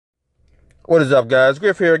What is up, guys?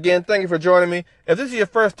 Griff here again. Thank you for joining me. If this is your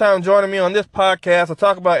first time joining me on this podcast, I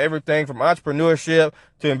talk about everything from entrepreneurship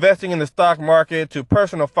to investing in the stock market to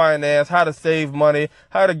personal finance, how to save money,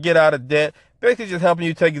 how to get out of debt. Basically just helping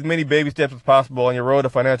you take as many baby steps as possible on your road to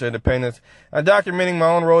financial independence and documenting my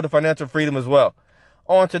own road to financial freedom as well.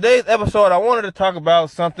 On today's episode, I wanted to talk about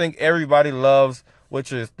something everybody loves,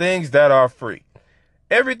 which is things that are free.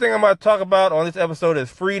 Everything I'm about to talk about on this episode is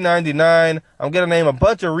free 99. I'm going to name a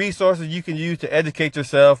bunch of resources you can use to educate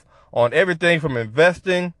yourself on everything from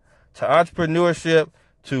investing to entrepreneurship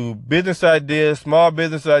to business ideas, small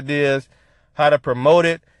business ideas, how to promote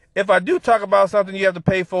it. If I do talk about something you have to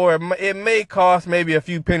pay for, it may cost maybe a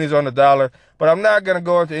few pennies on the dollar, but I'm not going to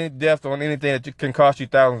go into any depth on anything that can cost you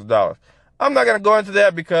thousands of dollars. I'm not going to go into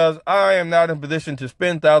that because I am not in a position to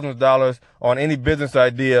spend thousands of dollars on any business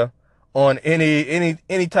idea, on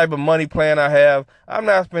any type of money plan I have. I'm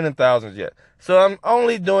not spending thousands yet. So I'm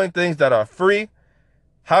only doing things that are free.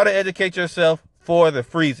 How to educate yourself for the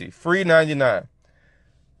freezy, free 99.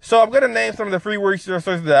 So I'm going to name some of the free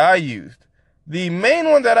resources that I used. The main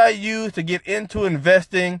one that I use to get into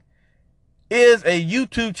investing is a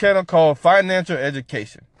YouTube channel called Financial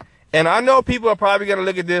Education. And I know people are probably going to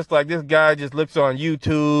look at this like this guy just looks on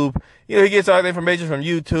YouTube. You know, he gets all the information from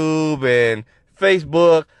YouTube and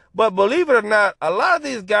Facebook. But believe it or not, a lot of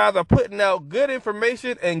these guys are putting out good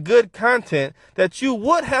information and good content that you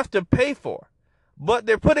would have to pay for. But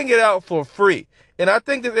they're putting it out for free. And I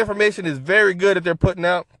think this information is very good that they're putting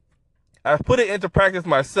out. I've put it into practice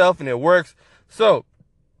myself and it works. So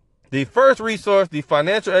the first resource, the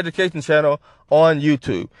Financial Education channel on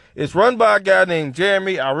YouTube. It's run by a guy named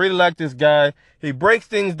Jeremy. I really like this guy. He breaks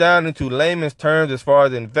things down into layman's terms as far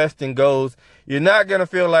as investing goes. You're not going to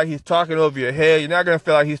feel like he's talking over your head. You're not going to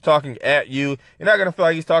feel like he's talking at you. You're not going to feel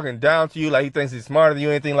like he's talking down to you, like he thinks he's smarter than you,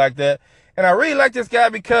 anything like that. And I really like this guy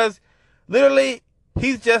because literally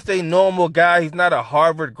he's just a normal guy. He's not a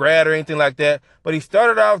Harvard grad or anything like that. But he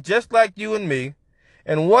started off just like you and me.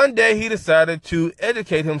 And one day he decided to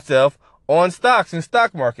educate himself on stocks and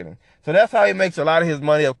stock marketing. So that's how he makes a lot of his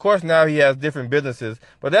money. Of course, now he has different businesses,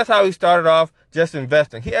 but that's how he started off, just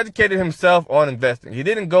investing. He educated himself on investing. He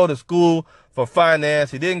didn't go to school for finance.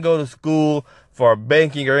 He didn't go to school for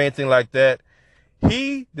banking or anything like that.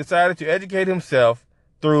 He decided to educate himself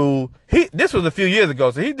through, this was a few years ago,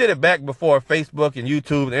 so he did it back before Facebook and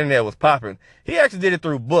YouTube and the internet was popping. He actually did it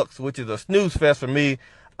through books, which is a snooze fest for me.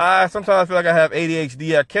 Sometimes I feel like I have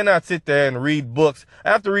ADHD. I cannot sit there and read books. I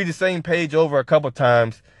have to read the same page over a couple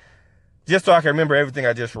times just so I can remember everything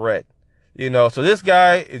I just read. You know, so this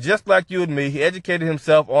guy is just like you and me. He educated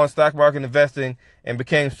himself on stock market investing and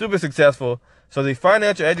became super successful. So the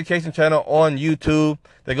Financial Education channel on YouTube,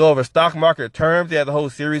 they go over stock market terms. They have the whole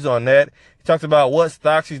series on that. He talks about what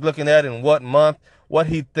stocks he's looking at in what month, what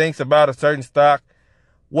he thinks about a certain stock,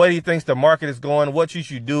 what he thinks the market is going, what you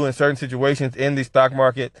should do in certain situations in the stock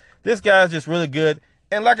market. This guy is just really good.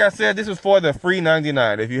 And like I said, this is for the free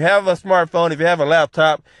 99. If you have a smartphone, if you have a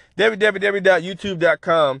laptop,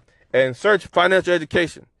 www.youtube.com and search Financial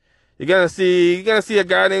Education. You're gonna see a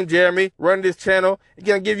guy named Jeremy running this channel. He's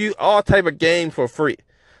gonna give you all type of game for free.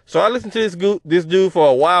 So I listened to this dude for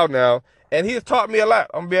a while now, and he has taught me a lot.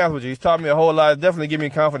 I'm gonna be honest with you. He's taught me a whole lot. It's definitely given me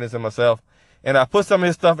confidence in myself. And I put some of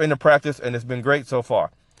his stuff into practice, and it's been great so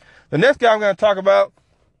far. The next guy I'm going to talk about,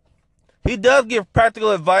 he does give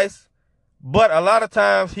practical advice, but a lot of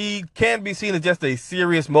times he can be seen as just a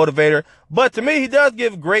serious motivator. But to me, he does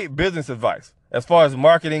give great business advice as far as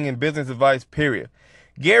marketing and business advice, period.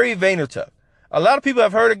 Gary Vaynerchuk. A lot of people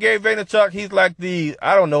have heard of Gary Vaynerchuk. He's like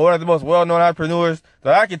one of the most well-known entrepreneurs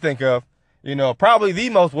that I can think of. You know, probably the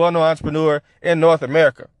most well-known entrepreneur in North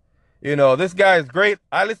America. You know, this guy is great.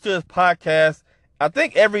 I listen to his podcast, I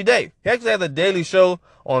think every day. He actually has a daily show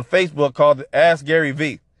on Facebook called Ask Gary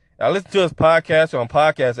V. I listen to his podcast on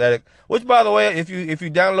Podcast Addict, which, by the way, if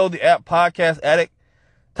you download the app Podcast Addict,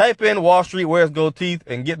 type in Wall Street Wears Gold Teeth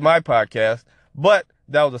and get my podcast. But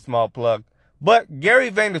that was a small plug. But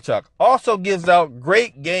Gary Vaynerchuk also gives out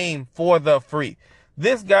great game for the free.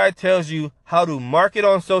 This guy tells you how to market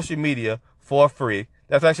on social media for free.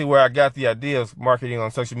 That's actually where I got the idea of marketing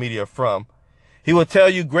on social media from. He will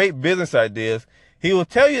tell you great business ideas. He will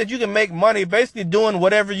tell you that you can make money basically doing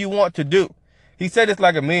whatever you want to do. He said this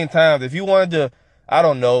like a million times. If you wanted to,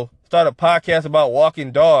 start a podcast about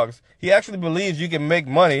walking dogs, he actually believes you can make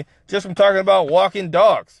money just from talking about walking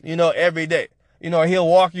dogs, every day. He'll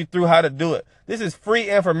walk you through how to do it. This is free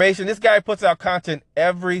information. This guy puts out content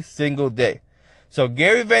every single day. So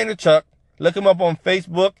Gary Vaynerchuk, look him up on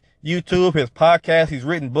Facebook, YouTube, his podcast. He's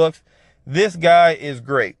written books. This guy is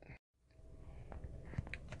great.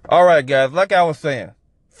 All right, guys, like I was saying,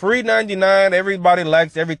 Free 99. Everybody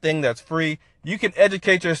likes everything that's free. You can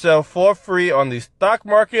educate yourself for free on the stock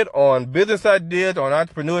market, on business ideas, on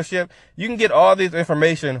entrepreneurship. You can get all this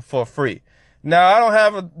information for free. Now, I don't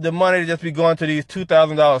have the money to just be going to these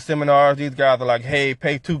 $2,000 seminars. These guys are like, hey,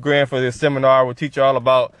 pay $2,000 for this seminar. We'll teach you all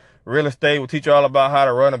about real estate. We'll teach you all about how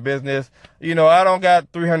to run a business. You know, I don't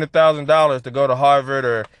got $300,000 to go to Harvard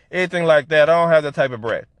or anything like that. I don't have that type of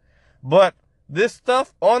bread. But this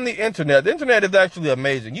stuff on the internet is actually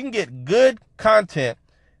amazing. You can get good content,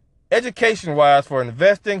 education-wise, for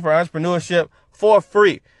investing, for entrepreneurship, for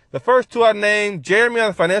free. The first two I named, Jeremy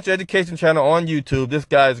on the Financial Education Channel on YouTube. This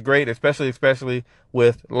guy is great, especially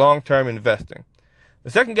with long-term investing.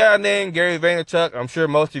 The second guy I named, Gary Vaynerchuk. I'm sure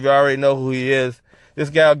most of you already know who he is. This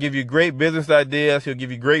guy will give you great business ideas. He'll give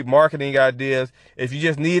you great marketing ideas. If you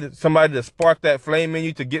just need somebody to spark that flame in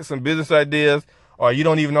you to get some business ideas, or you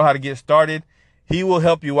don't even know how to get started, he will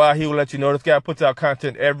help you out. He will let you know. This guy puts out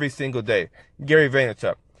content every single day. Gary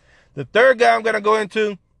Vaynerchuk. The third guy I'm going to go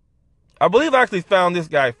into, I believe I actually found this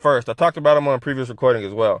guy first. I talked about him on a previous recording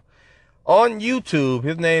as well. On YouTube,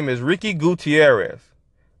 his name is Ricky Gutierrez.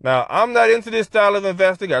 Now, I'm not into this style of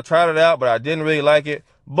investing. I tried it out, but I didn't really like it.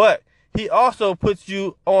 But he also puts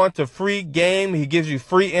you on to free game. He gives you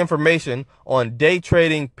free information on day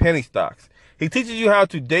trading penny stocks. He teaches you how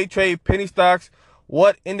to day trade penny stocks,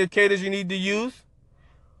 what indicators you need to use,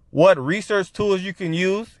 what research tools you can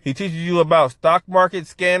use. He teaches you about stock market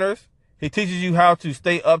scanners. He teaches you how to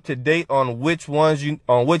stay up to date on which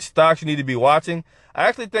stocks you need to be watching. I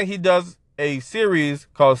actually think he does a series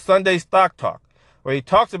called Sunday Stock Talk, where he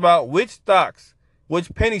talks about which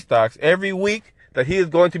penny stocks every week that he is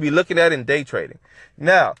going to be looking at in day trading.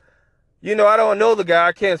 Now, you know, I don't know the guy.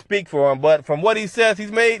 I can't speak for him, but from what he says,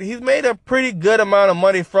 he's made a pretty good amount of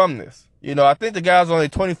money from this. You know, I think the guy's only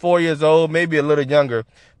 24 years old, maybe a little younger,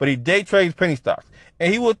 but he day trades penny stocks.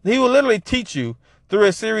 And he will literally teach you through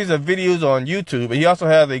a series of videos on YouTube. And he also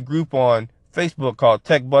has a group on Facebook called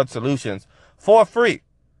Tech Bud Solutions for free.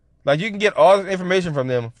 Like, you can get all this information from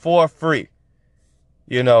them for free.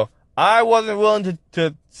 You know, I wasn't willing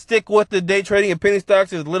to stick with the day trading of penny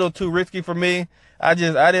stocks. It was a little too risky for me. I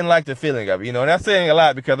didn't like the feeling of it, you know, and that's saying a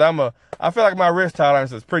lot because I feel like my risk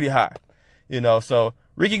tolerance is pretty high, you know. So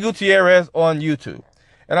Ricky Gutierrez on YouTube.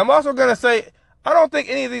 And I'm also going to say, I don't think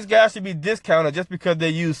any of these guys should be discounted just because they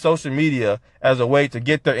use social media as a way to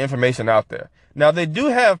get their information out there. Now, they do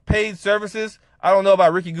have paid services. I don't know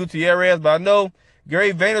about Ricky Gutierrez, but I know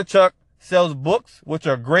Gary Vaynerchuk sells books, which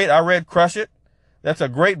are great. I read Crush It. That's a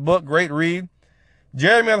great book, great read.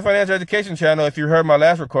 Jeremy on the Financial Education Channel, if you heard my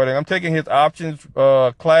last recording, I'm taking his options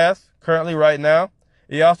class currently right now.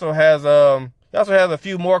 He also has a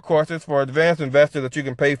few more courses for advanced investors that you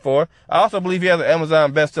can pay for. I also believe he has an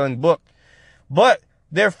Amazon best-selling book. But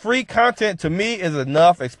their free content to me is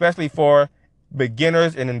enough, especially for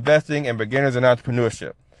beginners in investing and beginners in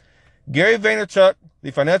entrepreneurship. Gary Vaynerchuk,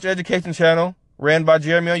 the Financial Education Channel, ran by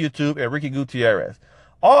Jeremy on YouTube, and Ricky Gutierrez.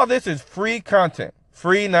 All this is free content,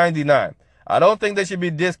 free 99. I don't think they should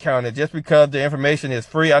be discounted just because the information is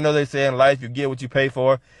free. I know they say in life you get what you pay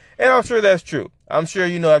for, and I'm sure that's true. I'm sure,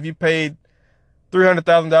 you know, if you paid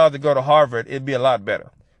 $300,000 to go to Harvard, it'd be a lot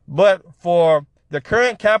better. But for the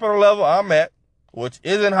current capital level I'm at, which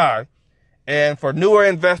isn't high, and for newer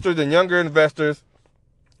investors and younger investors,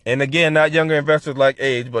 and again, not younger investors like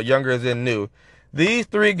age, but younger as in new, these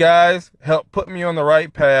three guys helped put me on the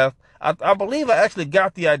right path. I believe I actually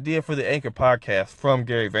got the idea for the Anchor podcast from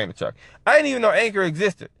Gary Vaynerchuk. I didn't even know Anchor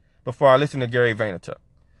existed before I listened to Gary Vaynerchuk.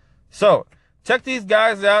 So check these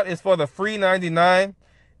guys out. It's for the free 99.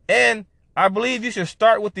 And I believe you should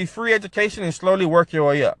start with the free education and slowly work your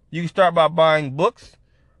way up. You can start by buying books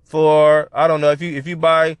for, I don't know, if you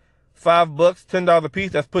buy 5 books, $10 a piece,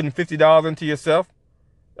 that's putting $50 into yourself.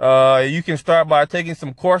 You can start by taking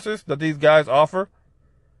some courses that these guys offer.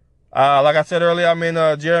 Like I said earlier, I'm in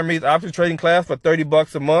Jeremy's options trading class for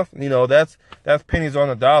 $30 a month. You know, that's pennies on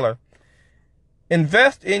the dollar.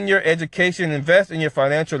 Invest in your education, invest in your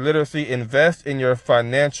financial literacy, invest in your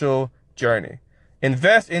financial journey.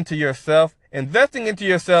 Invest into yourself. Investing into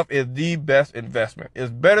yourself is the best investment.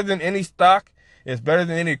 It's better than any stock. It's better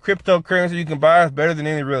than any cryptocurrency you can buy. It's better than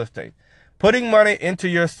any real estate. Putting money into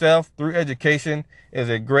yourself through education is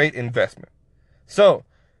a great investment. So,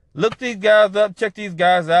 look these guys up, check these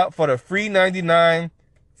guys out for the free 99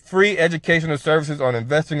 free educational services on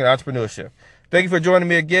investing and entrepreneurship. Thank you for joining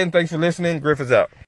me again. Thanks for listening. Griff is out.